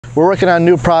We're working on a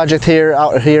new project here,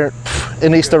 out here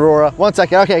in East Aurora. One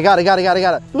second, okay, got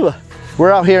it. Ooh.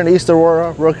 We're out here in East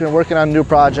Aurora, working on a new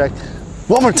project.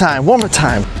 One more time.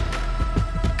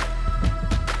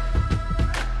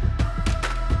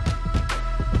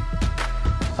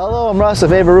 Hello, I'm Russ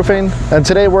of AVA Roofing, and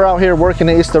today we're out here working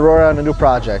in East Aurora on a new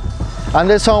project. On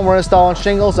this home, we're installing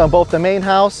shingles on both the main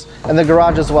house and the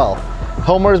garage as well.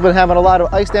 Homeowner's been having a lot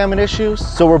of ice damming issues,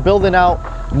 so we're building out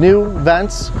new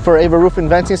vents for AVA Roofing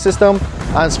venting system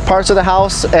on parts of the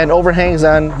house and overhangs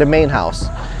on the main house.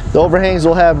 The overhangs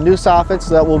will have new soffits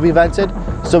that will be vented,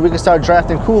 so we can start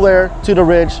drafting cool air to the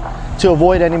ridge to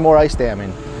avoid any more ice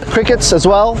damming. Crickets as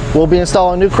well, we'll be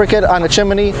installing new cricket on the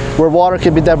chimney where water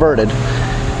can be diverted.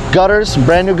 Gutters,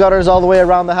 brand new gutters all the way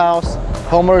around the house.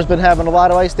 Homeowner's been having a lot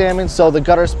of ice damming, so the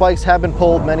gutter spikes have been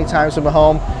pulled many times from the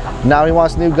home. Now he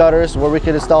wants new gutters where we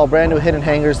can install brand new hidden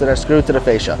hangers that are screwed to the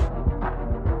fascia.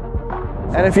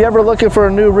 And if you're ever looking for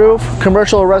a new roof,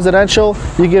 commercial or residential,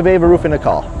 you give AVA Roofing a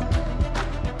call.